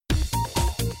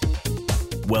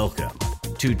Welcome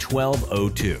to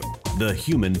 1202, the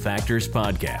Human Factors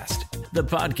Podcast, the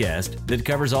podcast that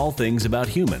covers all things about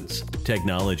humans,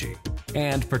 technology,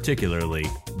 and particularly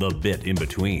the bit in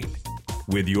between,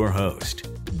 with your host,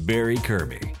 Barry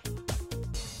Kirby.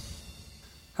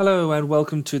 Hello and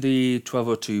welcome to the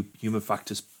 1202 Human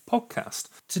Factors Podcast.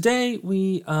 Today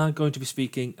we are going to be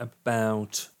speaking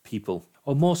about people,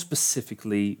 or more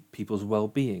specifically, people's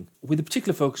well-being, with a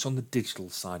particular focus on the digital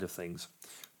side of things.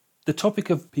 The topic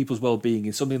of people's well-being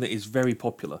is something that is very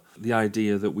popular. The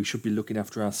idea that we should be looking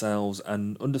after ourselves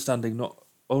and understanding not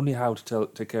only how to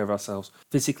take care of ourselves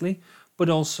physically, but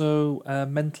also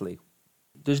mentally.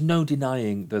 There's no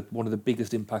denying that one of the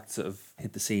biggest impacts that have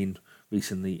hit the scene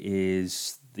recently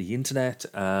is the internet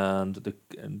and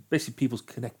basically people's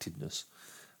connectedness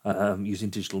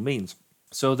using digital means.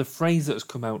 So the phrase that has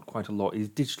come out quite a lot is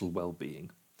digital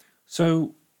well-being.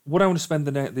 So what I want to spend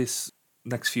this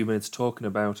next few minutes talking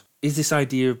about is this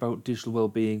idea about digital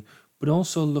well-being, but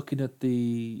also looking at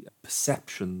the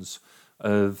perceptions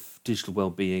of digital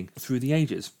well-being through the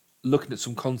ages, looking at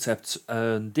some concepts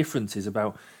and differences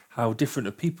about how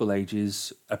different people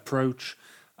ages approach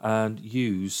and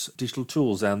use digital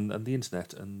tools and the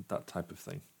internet and that type of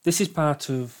thing. This is part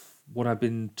of what I've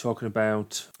been talking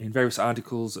about in various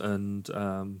articles and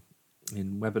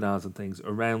in webinars and things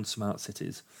around smart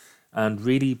cities, and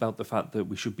really about the fact that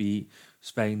we should be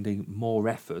spending more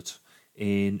effort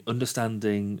in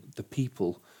understanding the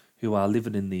people who are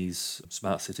living in these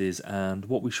smart cities and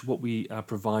what we are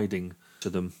providing to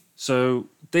them. So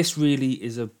this really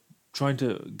is trying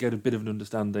to get a bit of an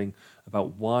understanding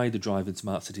about why the drive in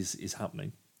smart cities is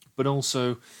happening, but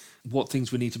also what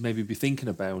things we need to maybe be thinking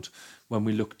about when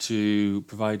we look to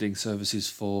providing services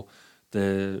for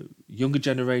the younger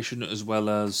generation as well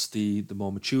as the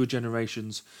more mature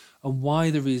generations, and why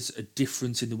there is a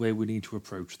difference in the way we need to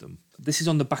approach them. This is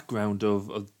on the background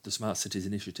of the Smart Cities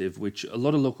Initiative, which a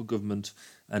lot of local government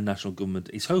and national government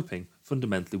is hoping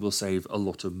fundamentally will save a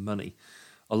lot of money.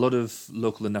 A lot of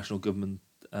local and national government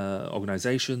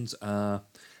organisations are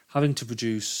having to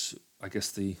produce, I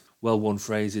guess the well-worn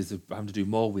phrase is they're having to do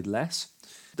more with less.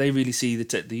 They really see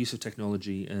the use of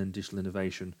technology and digital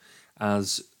innovation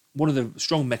as one of the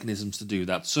strong mechanisms to do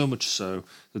that, so much so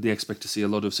that they expect to see a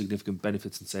lot of significant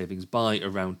benefits and savings by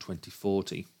around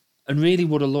 2040. And really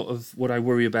what I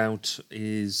worry about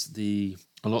is a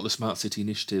lot of the smart city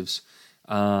initiatives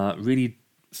are really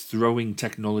throwing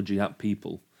technology at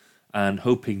people and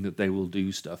hoping that they will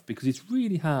do stuff, because it's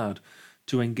really hard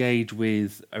to engage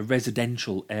with a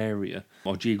residential area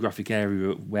or geographic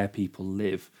area where people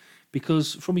live,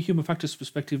 because from a human factors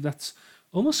perspective, that's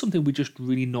almost something we're just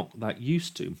really not that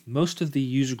used to. Most of the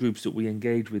user groups that we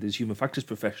engage with as human factors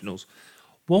professionals,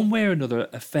 one way or another,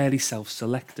 are fairly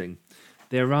self-selecting.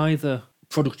 They're either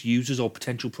product users or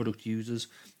potential product users,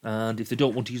 and if they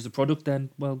don't want to use the product, then,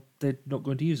 well, they're not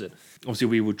going to use it. Obviously,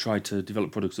 we would try to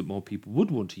develop products that more people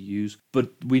would want to use,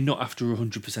 but we're not after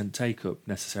 100% take-up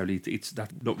necessarily. It's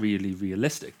not really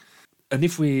realistic. And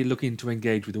if we're looking to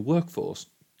engage with the workforce,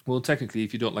 well, technically,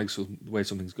 if you don't like the way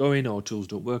something's going or tools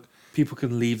don't work, people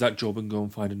can leave that job and go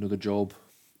and find another job.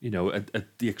 You know,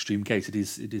 at the extreme case, it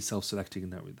is self-selecting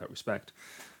in that respect.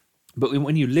 But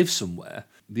when you live somewhere,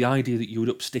 the idea that you would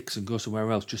up sticks and go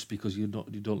somewhere else just because you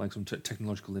don't like some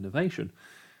technological innovation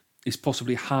is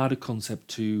possibly a harder concept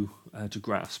to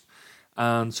grasp.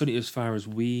 And certainly as far as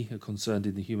we are concerned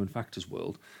in the human factors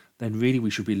world, then really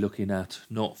we should be looking at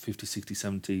not 50, 60,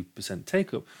 70%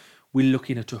 take-up. We're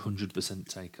looking at 100%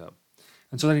 take-up.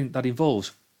 And so that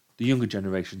involves the younger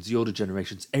generations, the older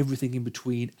generations, everything in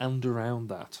between and around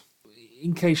that.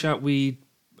 In K-Sharp, we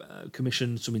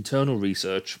commissioned some internal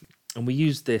research, and we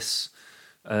used this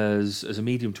as a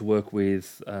medium to work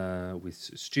with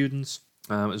students,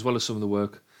 as well as some of the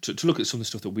work to look at some of the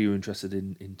stuff that we were interested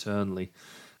in internally.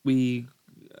 We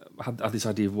had this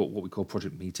idea of what we call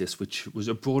Project Metis, which was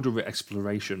a broader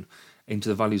exploration into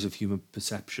the values of human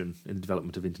perception in the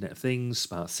development of Internet of Things,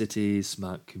 smart cities,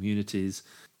 smart communities.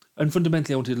 And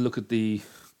fundamentally, I wanted to look at the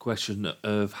question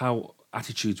of how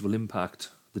attitudes will impact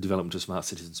the development of smart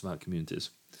cities and smart communities.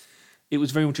 It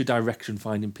was very much a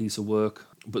direction-finding piece of work,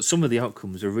 but some of the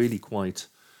outcomes are really quite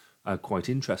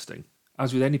interesting.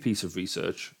 As with any piece of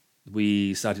research,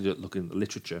 we started looking at the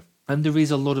literature, and there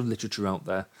is a lot of literature out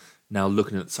there now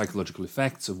looking at psychological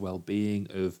effects of well-being,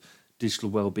 of digital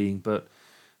well-being, but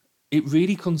it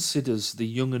really considers the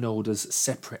young and old as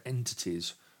separate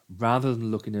entities rather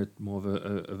than looking at more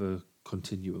of a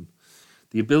continuum.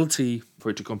 The ability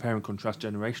for it to compare and contrast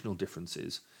generational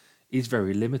differences is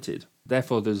very limited.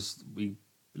 Therefore, we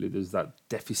believe there's that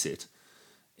deficit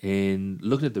in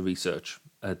looking at the research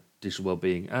at digital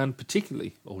well-being, and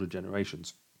particularly older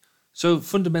generations. So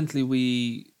fundamentally,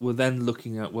 we were then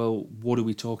looking at, well, what are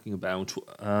we talking about?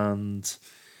 And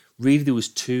really there was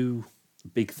two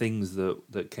big things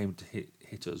that came to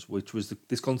hit us, which was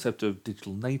this concept of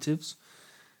digital natives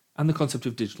and the concept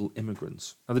of digital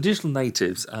immigrants. Now, the digital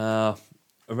natives are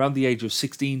around the age of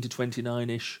 16 to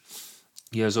 29-ish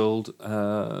years old.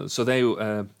 So they,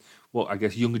 I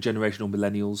guess, younger generation or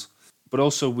millennials. But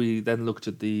also we then looked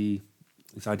at this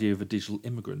idea of a digital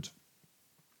immigrant.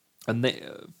 And they,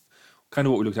 kind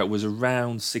of what we looked at was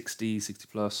around 60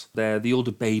 plus. They're the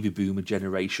older baby boomer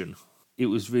generation. It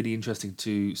was really interesting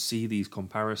to see these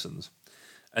comparisons.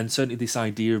 And certainly this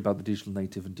idea about the digital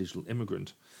native and digital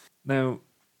immigrant. Now,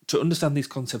 to understand these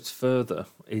concepts further,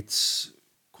 it's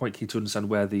quite key to understand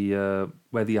where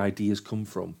the ideas come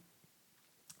from.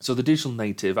 So the digital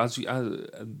native,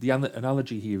 the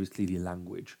analogy here is clearly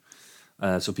language.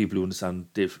 So people who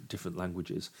understand different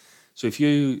languages. So if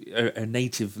you are a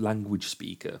native language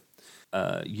speaker,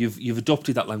 you've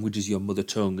adopted that language as your mother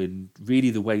tongue, and really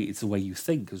it's the way you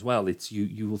think as well. It's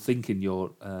you will think in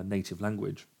your native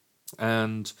language,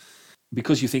 and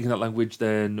because you think in that language,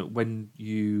 then when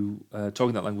you talk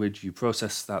in that language, you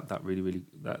process that really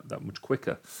that much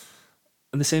quicker.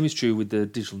 And the same is true with the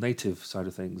digital native side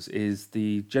of things. Is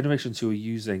the generations who are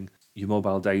using your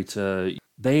mobile data,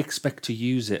 they expect to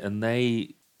use it, and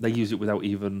they use it without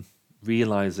even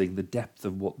realizing the depth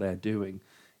of what they're doing.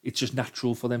 It's just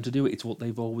natural for them to do it. It's what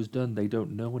they've always done. They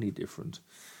don't know any different.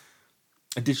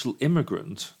 A digital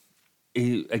immigrant,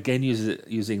 again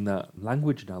using that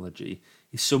language analogy,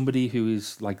 is somebody who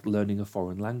is like learning a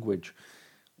foreign language.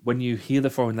 When you hear the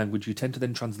foreign language, you tend to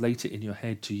then translate it in your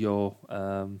head to your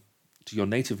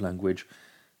native language,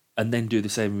 and then do the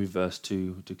same in reverse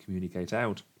to communicate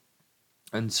out.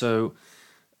 And so,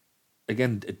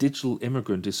 again, a digital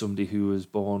immigrant is somebody who was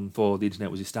born before the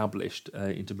internet was established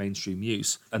into mainstream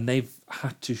use, and they've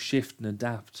had to shift and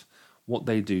adapt what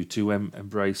they do to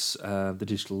embrace the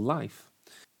digital life.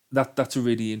 That's a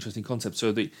really interesting concept.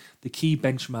 So the key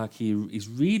benchmark here is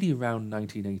really around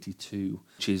 1982,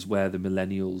 which is where the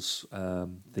millennials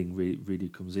thing really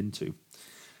comes into.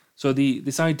 So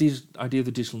this idea of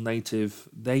the digital native,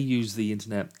 they use the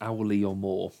internet hourly or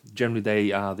more. Generally,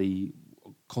 they are the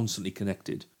constantly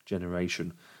connected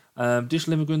generation.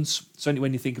 Digital immigrants, certainly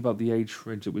when you think about the age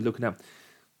range that we're looking at,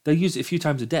 they use it a few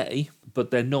times a day, but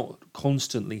they're not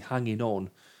constantly hanging on,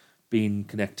 being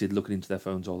connected, looking into their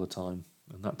phones all the time,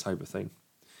 and that type of thing.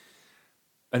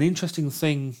 An interesting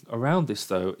thing around this,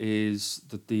 though, is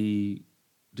that the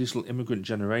digital immigrant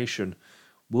generation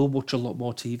will watch a lot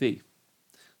more TV.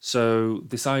 So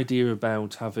this idea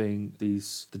about having the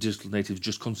digital natives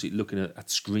just constantly looking at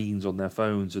screens on their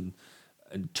phones and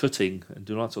tutting and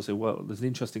doing all that sort of thing, well, there's an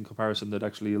interesting comparison that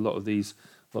actually a lot of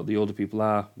the older people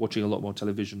are watching a lot more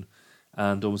television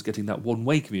and almost getting that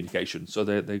one-way communication, so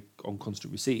they're on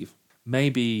constant receive.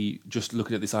 Maybe just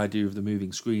looking at this idea of the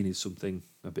moving screen is something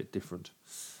a bit different.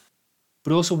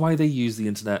 But also why they use the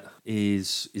internet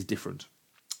is different.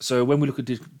 So when we look at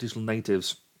digital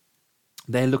natives,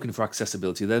 they're looking for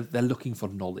accessibility, they're looking for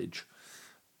knowledge.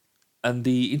 And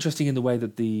the interesting in the way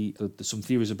that there's some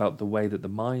theories about the way that the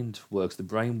mind works, the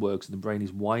brain works, and the brain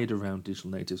is wired around digital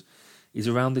natives, is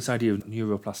around this idea of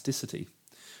neuroplasticity,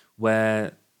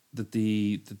 where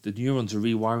the neurons are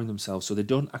rewiring themselves so they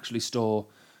don't actually store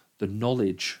the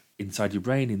knowledge inside your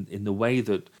brain in the way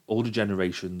that older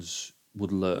generations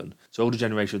would learn. So older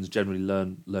generations generally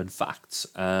learn facts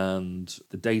and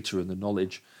the data and the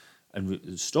knowledge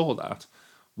and store that,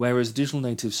 whereas digital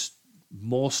natives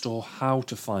more store how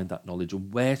to find that knowledge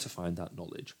and where to find that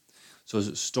knowledge. So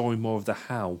it's storing more of the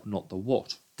how, not the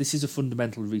what. This is a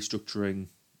fundamental restructuring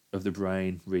of the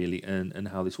brain, really, and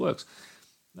how this works.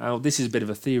 Now, this is a bit of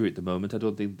a theory at the moment. I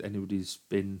don't think anybody's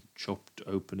been chopped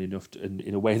open enough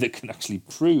in a way that can actually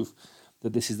prove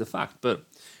that this is the fact. But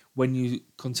when you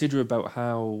consider about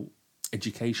how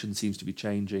education seems to be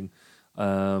changing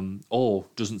or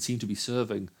doesn't seem to be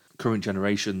serving current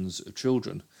generations of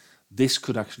children, this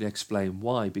could actually explain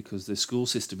why, because the school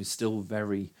system is still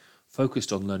very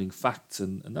focused on learning facts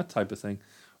and that type of thing,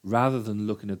 rather than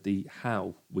looking at the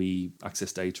how we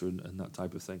access data and that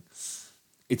type of thing.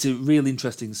 It's a real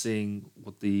interesting seeing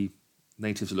what the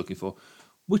natives are looking for,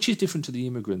 which is different to the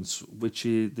immigrants, which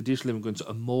is the digital immigrants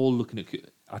are more looking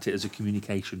at it as a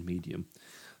communication medium.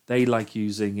 They like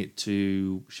using it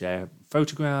to share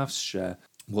photographs, share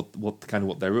what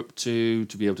they're up to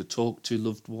be able to talk to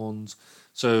loved ones.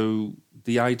 So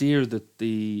the idea that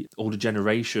the older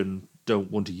generation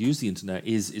don't want to use the internet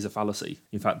is a fallacy.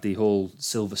 In fact, the whole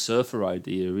Silver Surfer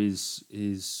idea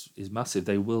is massive.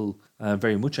 They will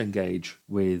very much engage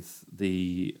with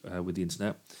the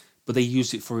internet, but they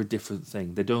use it for a different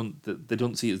thing. They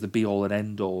don't see it as the be all and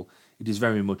end all. It is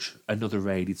very much another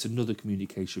aid. It's another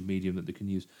communication medium that they can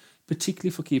use,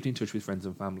 particularly for keeping in touch with friends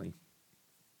and family.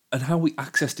 And how we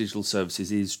access digital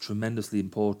services is tremendously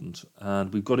important,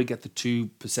 and we've got to get the two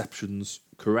perceptions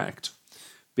correct.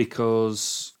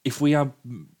 Because if we are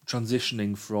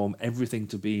transitioning from everything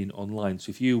to being online, so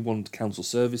if you want council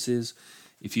services,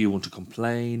 if you want to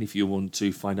complain, if you want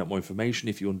to find out more information,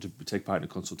 if you want to take part in a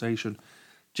consultation,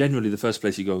 generally the first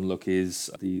place you go and look is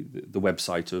the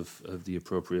website of the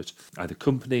appropriate either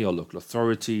company or local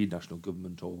authority, national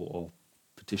government or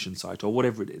petition site or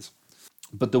whatever it is.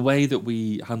 But the way that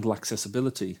we handle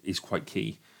accessibility is quite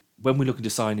key. When we're looking to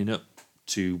signing up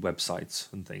to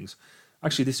websites and things,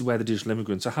 actually, this is where the digital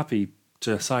immigrants are happy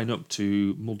to sign up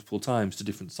to multiple times to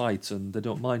different sites, and they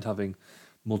don't mind having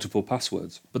multiple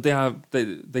passwords. But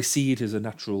they see it as a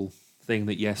natural thing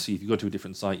that, yes, if you go to a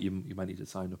different site, you might need to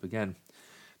sign up again.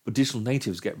 But digital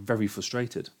natives get very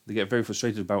frustrated. They get very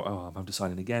frustrated about, I'm having to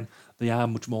sign in again. They are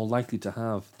much more likely to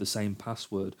have the same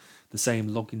password, the same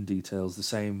login details, the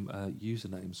same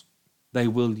usernames. They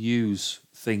will use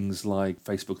things like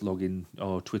Facebook login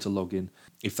or Twitter login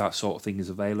if that sort of thing is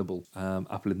available.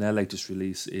 Apple in their latest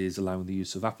release is allowing the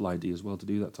use of Apple ID as well to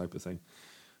do that type of thing.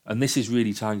 And this is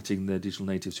really targeting the digital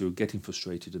natives who are getting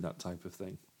frustrated at that type of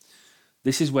thing.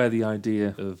 This is where the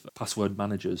idea of password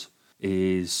managers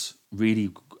is really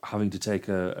having to take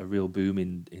a real boom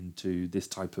into this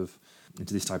type of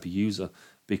user,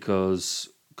 because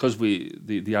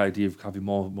the idea of having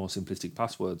more simplistic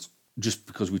passwords, just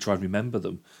because we try and remember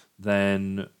them,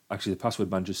 then actually the password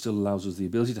manager still allows us the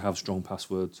ability to have strong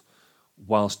passwords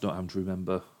whilst not having to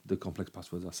remember the complex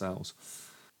passwords ourselves.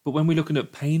 But when we're looking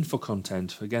at paying for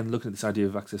content, again, looking at this idea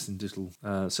of accessing digital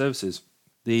services,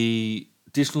 the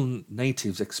digital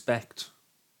natives expect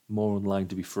more online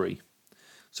to be free.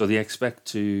 So they expect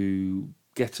to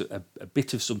get a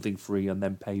bit of something free and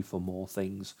then pay for more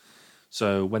things.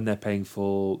 So when they're paying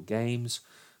for games,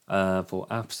 for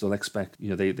apps, they'll expect,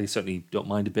 they certainly don't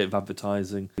mind a bit of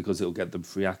advertising because it'll get them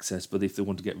free access. But if they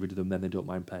want to get rid of them, then they don't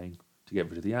mind paying to get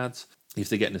rid of the ads. If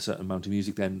they're getting a certain amount of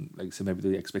music, then maybe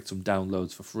they expect some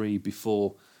downloads for free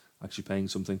before actually paying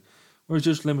something. Whereas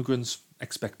digital immigrants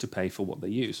expect to pay for what they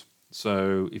use.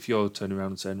 So if you're turning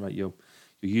around and saying, right, you're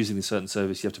using a certain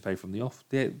service, you have to pay from the off,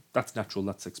 that's natural,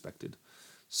 that's expected.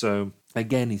 So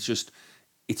again, it's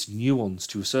nuanced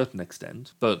to a certain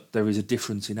extent, but there is a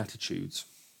difference in attitudes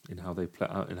in how they play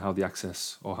out, in how they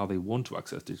access or how they want to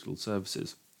access digital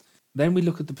services. Then we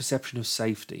look at the perception of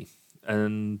safety,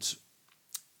 and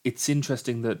it's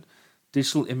interesting that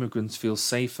digital immigrants feel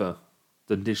safer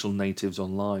than digital natives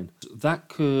online. That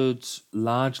could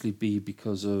largely be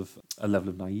because of a level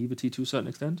of naivety to a certain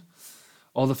extent,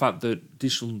 or the fact that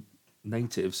digital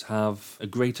natives have a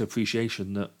greater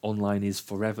appreciation that online is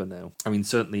forever now. I mean,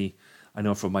 certainly, I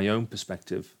know from my own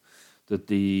perspective that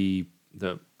the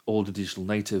older digital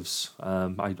natives,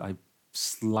 I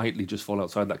slightly just fall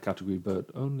outside that category, but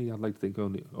I'd like to think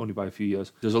only by a few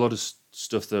years. There's a lot of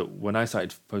stuff that when I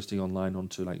started posting online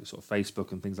onto like sort of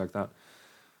Facebook and things like that,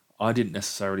 I didn't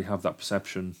necessarily have that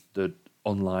perception that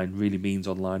online really means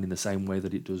online in the same way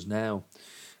that it does now.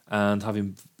 And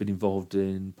having been involved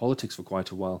in politics for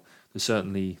quite a while, there's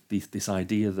certainly this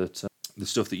idea that the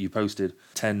stuff that you posted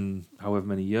 10 however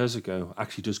many years ago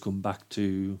actually does come back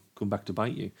to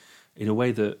bite you in a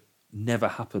way that never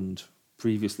happened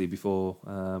previously before,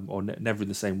 or never in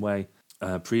the same way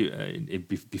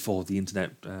before the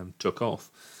internet took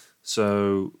off.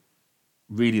 So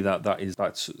really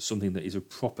that's something that is a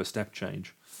proper step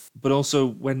change. But also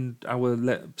when our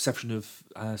perception of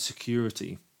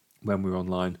security when we're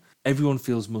online, everyone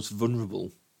feels most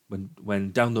vulnerable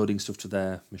when downloading stuff to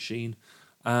their machine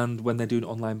and when they're doing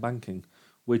online banking,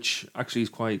 which actually is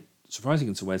quite surprising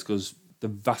in some ways because the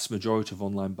vast majority of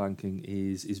online banking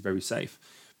is very safe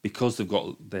because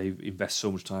they invest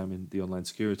so much time in the online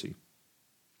security.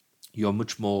 You're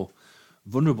much more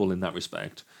vulnerable in that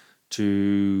respect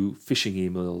to phishing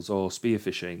emails or spear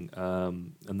phishing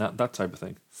and that type of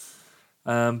thing.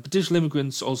 But digital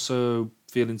immigrants also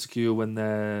feel insecure when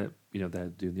they're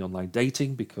doing the online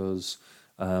dating because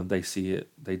they see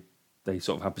it. They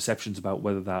sort of have perceptions about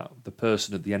whether the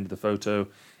person at the end of the photo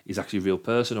is actually a real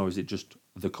person or is it just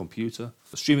the computer.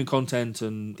 Streaming content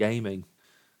and gaming.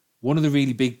 One of the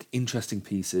really big interesting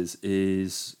pieces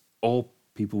is all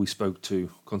people we spoke to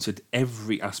consider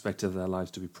every aspect of their lives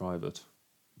to be private.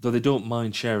 Though they don't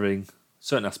mind sharing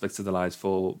certain aspects of their lives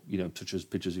for, such as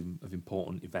pictures of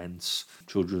important events,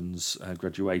 children's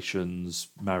graduations,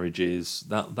 marriages,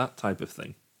 that type of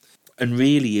thing. And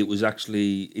really, it was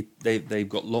actually they've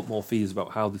got a lot more fears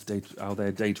about how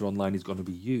their data online is going to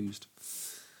be used.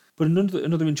 But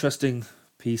another interesting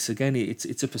piece, again,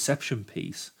 it's a perception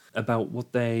piece about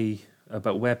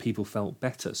where people felt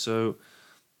better. So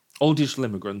all digital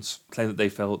immigrants claim that they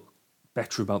felt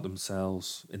better about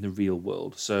themselves in the real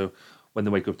world. So when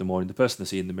they wake up in the morning, the person they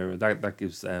see in the mirror, that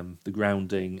gives them the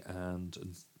grounding and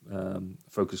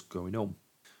focus going on.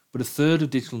 But a third of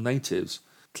digital natives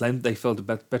claimed they felt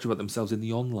better about themselves in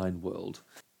the online world.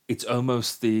 It's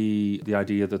almost the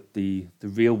idea that the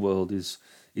real world is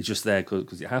just there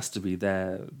because it has to be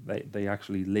there. They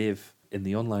actually live in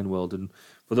the online world. And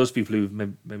for those people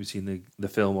who've maybe seen the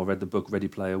film or read the book Ready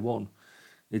Player One,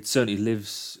 it certainly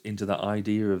lives into that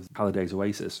idea of Halliday's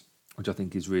Oasis, which I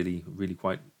think is really, really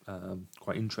quite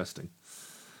interesting.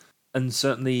 And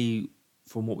certainly,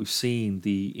 from what we've seen,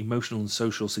 the emotional and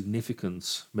social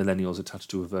significance millennials attach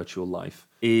to a virtual life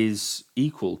is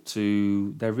equal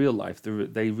to their real life.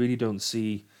 They really don't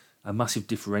see a massive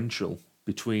differential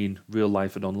between real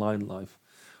life and online life,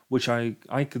 which I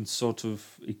can sort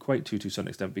of equate to a certain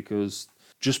extent, because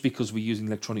just because we're using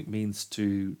electronic means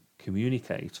to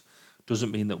communicate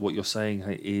doesn't mean that what you're saying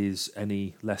is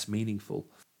any less meaningful.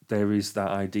 There is that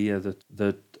idea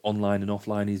that online and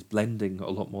offline is blending a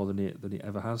lot more than it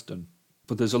ever has done.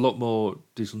 But there's a lot more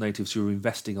digital natives who are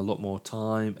investing a lot more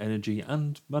time, energy,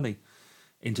 and money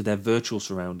into their virtual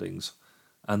surroundings.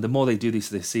 And the more they do this,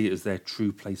 they see it as their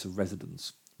true place of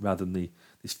residence, rather than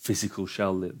this physical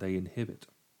shell that they inhabit.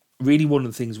 Really, one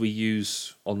of the things we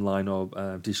use online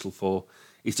or digital for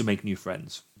is to make new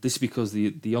friends. This is because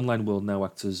the online world now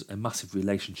acts as a massive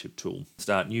relationship tool.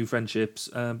 Start new friendships,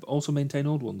 but also maintain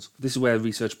old ones. This is where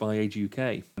research by Age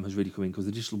UK has really come in, because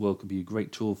the digital world can be a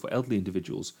great tool for elderly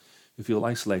individuals who feel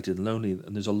isolated and lonely,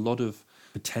 and there's a lot of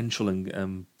potential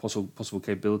and possible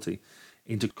capability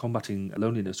into combating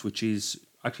loneliness, which is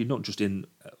actually not just in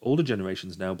older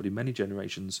generations now, but in many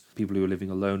generations, people who are living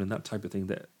alone and that type of thing,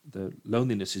 that the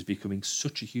loneliness is becoming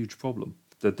such a huge problem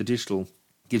that the digital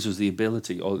gives us the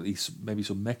ability, or at least maybe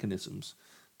some mechanisms,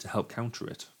 to help counter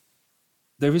it.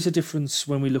 There is a difference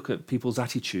when we look at people's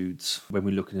attitudes when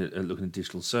we're looking at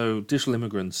digital. So digital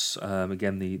immigrants,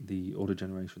 again, the older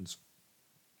generations,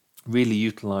 really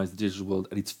utilise the digital world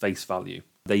at its face value.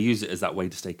 They use it as that way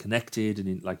to stay connected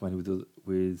and like-minded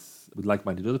with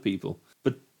like-minded other people.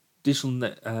 But digital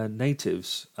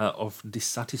natives are often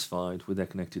dissatisfied with their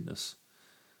connectedness.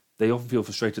 They often feel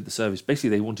frustrated at the service. Basically,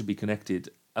 they want to be connected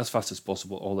as fast as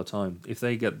possible all the time. If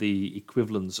they get the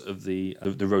equivalence of the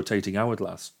rotating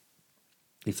hourglass,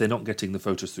 if they're not getting the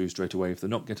photos through straight away, if they're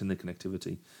not getting the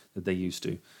connectivity that they used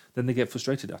to, then they get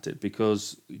frustrated at it,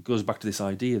 because it goes back to this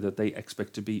idea that they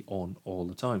expect to be on all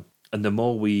the time. And the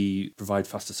more we provide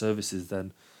faster services,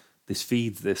 then this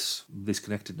feeds this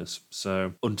connectedness.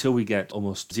 So until we get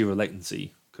almost zero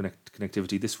latency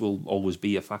connectivity, this will always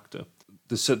be a factor.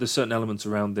 There's certain elements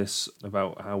around this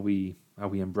about how we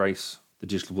embrace the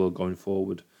digital world going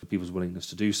forward, people's willingness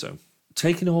to do so.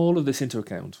 Taking all of this into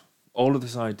account, all of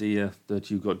this idea that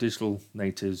you've got digital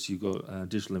natives, you've got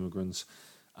digital immigrants,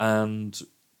 and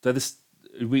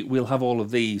we'll have all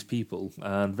of these people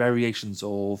and variations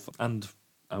of, and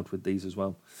out with these as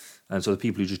well. And so the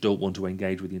people who just don't want to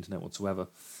engage with the internet whatsoever,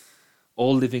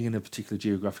 all living in a particular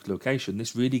geographic location,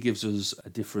 this really gives us a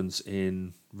difference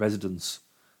in residence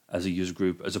as a user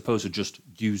group, as opposed to just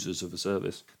users of a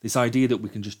service. This idea that we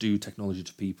can just do technology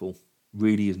to people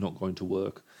really is not going to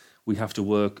work. We have to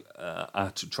work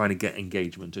at trying to get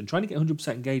engagement. And trying to get 100%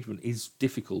 engagement is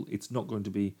difficult. It's not going to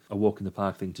be a walk in the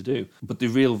park thing to do. But the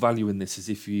real value in this is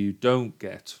if you don't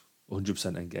get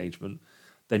 100% engagement,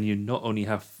 then you not only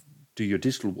have to do your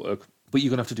digital work, but you're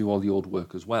going to have to do all the old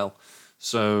work as well.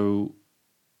 So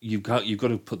you've got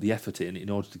to put the effort in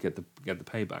order to get the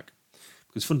payback.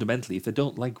 Because fundamentally, if they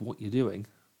don't like what you're doing,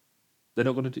 they're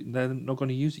not going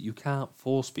to use it. You can't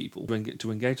force people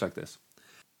to engage like this.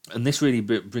 And this really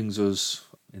brings us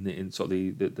in sort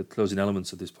of the closing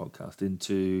elements of this podcast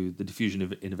into the diffusion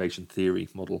of innovation theory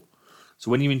model. So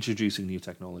when you're introducing new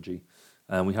technology,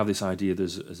 we have this idea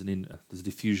there's a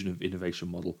diffusion of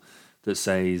innovation model that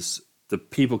says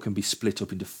that people can be split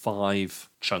up into 5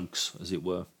 chunks, as it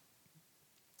were.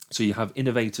 So you have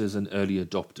innovators and early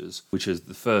adopters, which is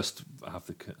the first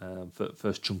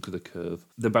chunk of the curve.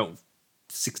 They're about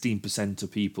 16%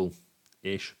 of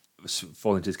people-ish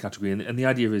fall into this category, and the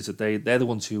idea is that they're the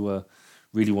ones who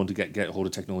really want to get hold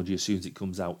of technology as soon as it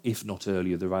comes out, if not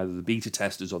earlier. They're either the beta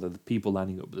testers or they're the people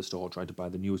lining up at the store trying to buy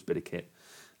the newest bit of kit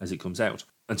as it comes out.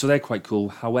 And so they're quite cool.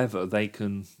 However, they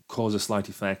can cause a slight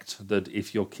effect that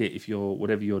if your kit, if your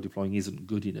whatever you're deploying isn't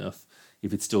good enough,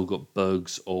 if it's still got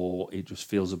bugs or it just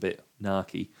feels a bit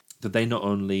narky, that they not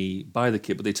only buy the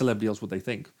kit, but they tell everybody else what they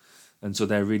think. And so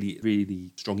they're really,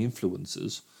 really strong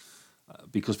influencers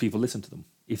because people listen to them.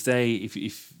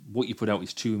 If what you put out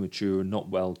is too immature and not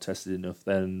well tested enough,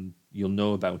 then you'll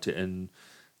know about it, and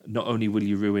not only will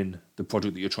you ruin the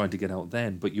project that you're trying to get out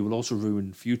then, but you will also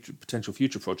ruin potential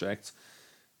future projects,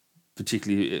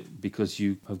 particularly because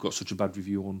you have got such a bad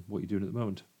review on what you're doing at the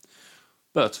moment.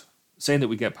 But saying that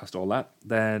we get past all that,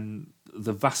 then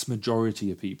the vast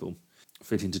majority of people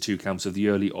fit into two camps of the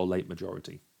early or late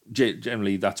majority.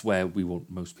 Generally, that's where we want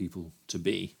most people to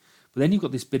be. But then you've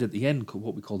got this bit at the end called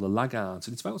what we call the laggards,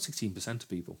 and it's about 16% of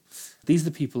people. These are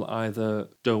the people either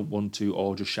don't want to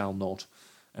or just shall not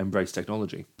embrace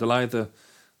technology. They'll either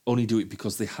only do it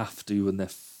because they have to and they're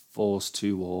forced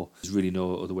to, or there's really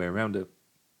no other way around it,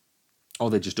 or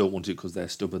they just don't want it because they're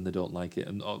stubborn, they don't like it,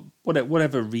 and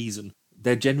whatever reason.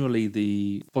 They're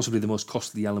generally possibly the most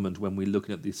costly element when we're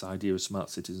looking at this idea of smart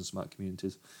cities and smart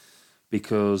communities.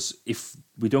 Because if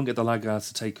we don't get the laggards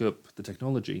to take up the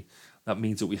technology, that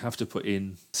means that we have to put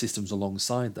in systems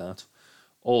alongside that,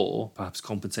 or perhaps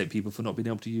compensate people for not being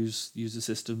able to use the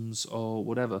systems or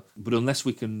whatever. But unless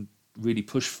we can really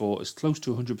push for as close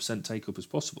to 100% take up as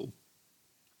possible,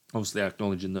 obviously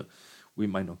acknowledging that we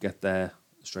might not get there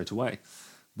straight away,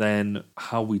 then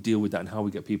how we deal with that and how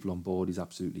we get people on board is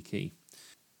absolutely key.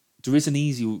 There is an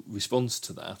easy response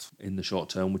to that in the short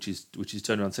term, which is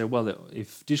turn around and say, well,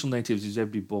 if digital natives is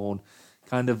everybody born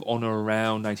kind of on or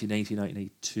around 1980,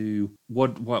 1982,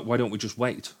 why don't we just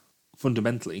wait?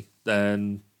 Fundamentally,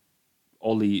 then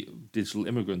all the digital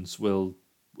immigrants will,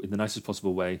 in the nicest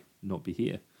possible way, not be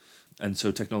here. And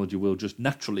so technology will just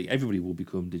naturally, everybody will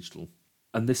become digital.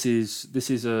 And this is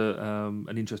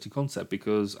an interesting concept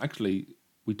because actually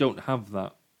we don't have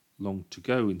that long to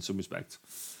go in some respects.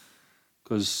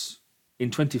 Because in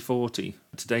 2040,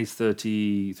 today's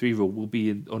 33-year-old will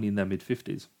be only in their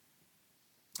mid-50s.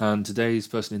 And today's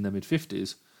person in their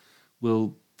mid-50s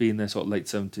will be in their sort of late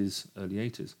 70s, early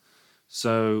 80s.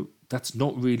 So that's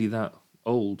not really that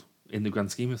old in the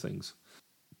grand scheme of things.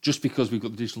 Just because we've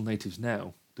got the digital natives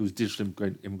now, there was digital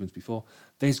immigrants before,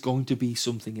 there's going to be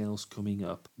something else coming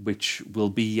up, which will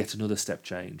be yet another step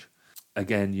change.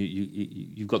 Again,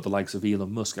 you've got the likes of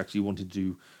Elon Musk actually wanting to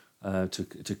do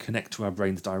to connect to our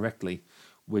brains directly,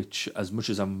 which, as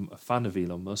much as I'm a fan of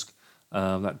Elon Musk,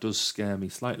 that does scare me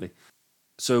slightly.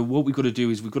 So what we've got to do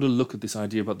is we've got to look at this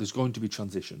idea about there's going to be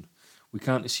transition. We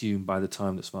can't assume by the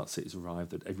time that smart cities arrive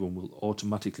that everyone will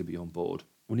automatically be on board.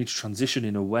 We need to transition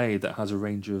in a way that has a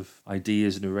range of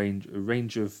ideas and a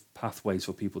range of pathways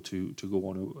for people to go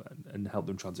on and help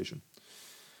them transition.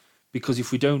 Because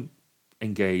if we don't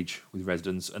engage with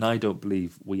residents, and I don't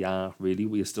believe we are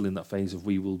still in that phase of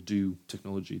we will do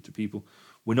technology to people,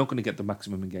 we're not going to get the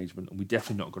maximum engagement, and we're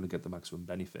definitely not going to get the maximum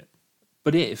benefit.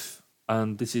 But if,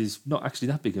 and this is not actually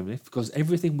that big of an if, because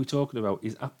everything we're talking about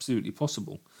is absolutely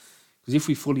possible, because if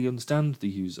we fully understand the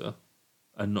user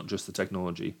and not just the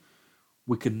technology,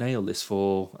 we can nail this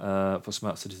for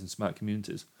smart cities and smart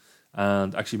communities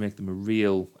and actually make them a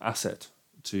real asset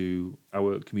to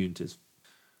our communities.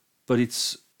 But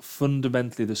it's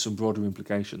fundamentally, there's some broader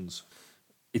implications.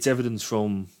 It's evidence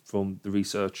from the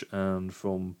research and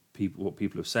from what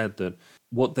people have said that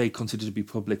what they consider to be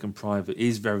public and private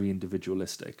is very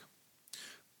individualistic.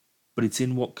 But it's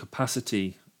in what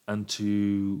capacity and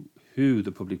to who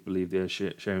the public believe they're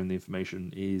sharing the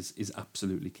information is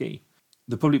absolutely key.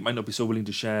 The public might not be so willing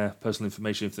to share personal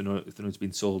information if they know it's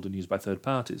been sold and used by third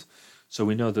parties. So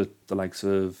we know that the likes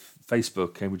of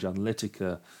Facebook, Cambridge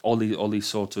Analytica, all these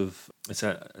sort of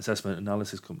assessment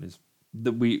analysis companies,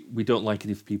 that we don't like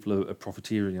it if people are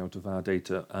profiteering out of our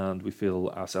data, and we feel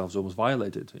ourselves almost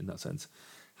violated in that sense.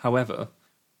 However,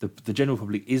 the general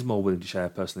public is more willing to share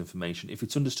personal information if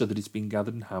it's understood that it's been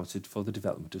gathered and housed for the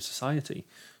development of society.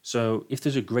 So if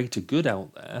there's a greater good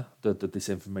out there that this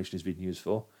information is being used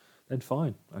for, then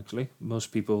fine, actually.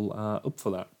 Most people are up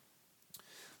for that.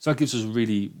 So that gives us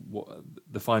really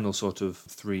the final sort of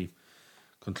three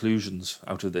conclusions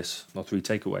out of this, or three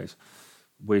takeaways,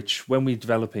 which when we're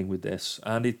developing with this,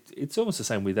 and it's almost the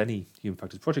same with any human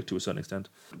factors project to a certain extent,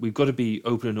 we've got to be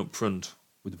open and upfront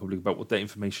with the public about what that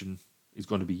information is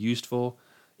going to be used for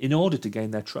in order to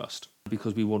gain their trust,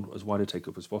 because we want as wide a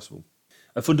take-up as possible.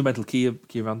 A fundamental key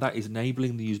around that is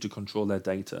enabling the user to control their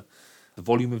data, the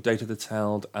volume of data that's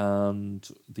held, and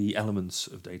the elements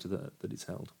of data that is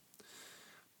held.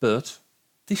 But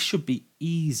this should be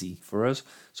easy for us.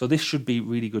 So this should be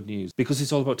really good news, because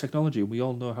it's all about technology, and we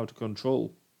all know how to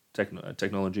control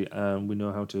technology, and we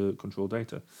know how to control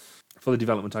data. For the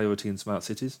development of IoT and smart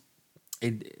cities,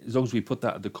 as long as we put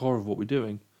that at the core of what we're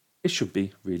doing, it should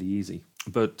be really easy.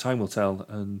 But time will tell,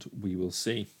 and we will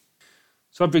see.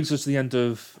 So that brings us to the end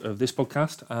of this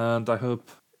podcast, and I hope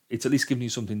it's at least given you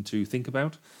something to think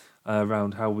about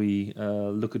around how we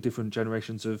look at different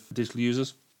generations of digital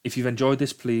users. If you've enjoyed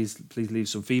this, please leave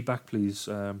some feedback. Please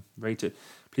rate it.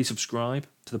 Please subscribe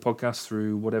to the podcast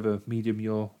through whatever medium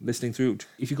you're listening through.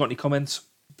 If you've got any comments,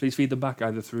 please feed them back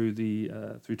either through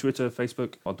through Twitter,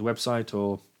 Facebook, or the website,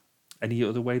 or any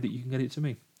other way that you can get it to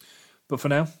me. But for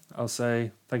now, I'll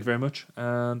say thank you very much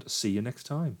and see you next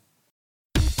time.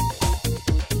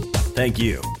 Thank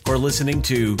you for listening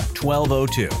to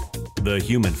 1202, the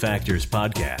Human Factors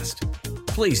Podcast.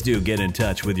 Please do get in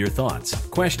touch with your thoughts,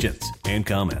 questions, and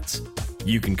comments.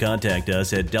 You can contact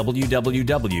us at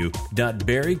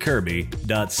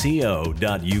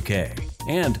www.barrykirby.co.uk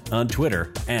and on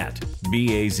Twitter at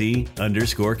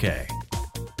BAZ_K.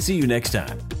 See you next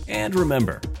time. And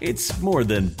remember, it's more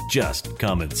than just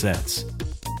common sense.